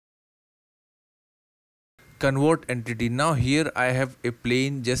convert entity. Now here I have a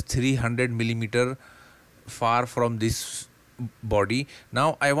plane just 300 millimeter far from this body.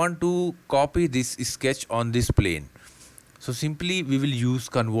 Now I want to copy this sketch on this plane. So simply we will use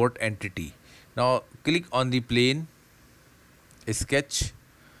convert entity. Now click on the plane, sketch.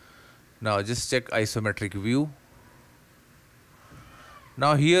 Now just check isometric view.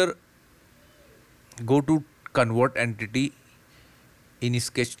 Now here go to convert entity in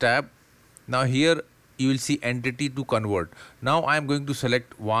sketch tab. Now here you will see entity to convert. Now I am going to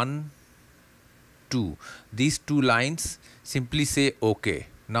select 1, 2. These two lines, simply say OK.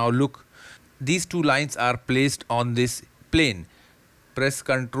 Now look, these two lines are placed on this plane. Press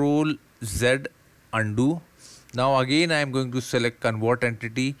Ctrl Z, undo. Now again I am going to select convert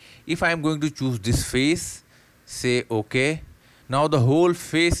entity. If I am going to choose this face, say OK. Now the whole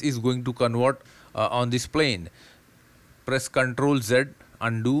face is going to convert on this plane. Press Ctrl Z,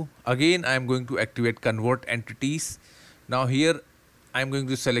 undo. Again I am going to activate convert entities. Now here I am going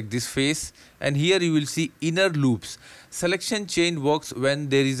to select this face, and here you will see inner loops. Selection chain works when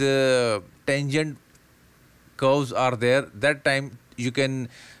there is a tangent curves are there. That time you can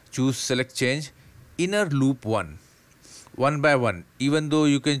choose select change inner loop 1 by 1. Even though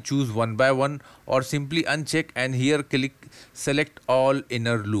you can choose 1 by 1 or simply uncheck and here click select all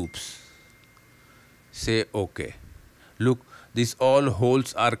inner loops. Say OK. Look, these all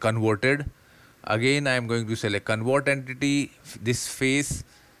holes are converted. Again I am going to select convert entity, this face.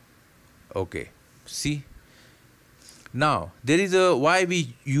 OK. See, now there is a why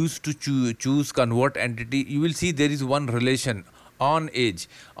we used to choose convert entity. You will see there is one relation on edge.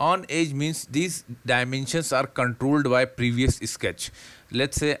 On edge means these dimensions are controlled by previous sketch.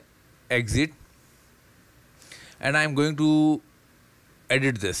 Let's say exit, and I am going to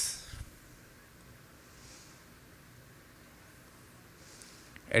edit this.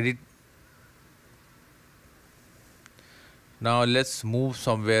 Edit. Now let's move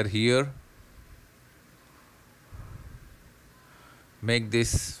somewhere here. Make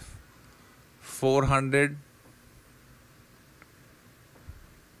this 400.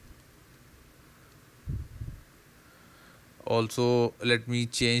 Also let me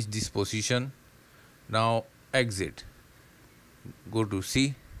change this position. Now exit. Go to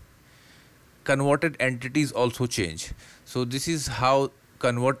see. Converted entities also change. So this is how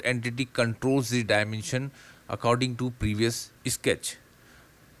convert entity controls the dimension according to previous sketch.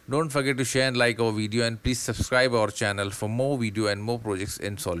 Don't forget to share and like our video, and please subscribe our channel for more video and more projects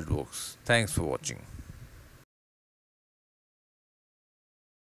in SOLIDWORKS. Thanks for watching.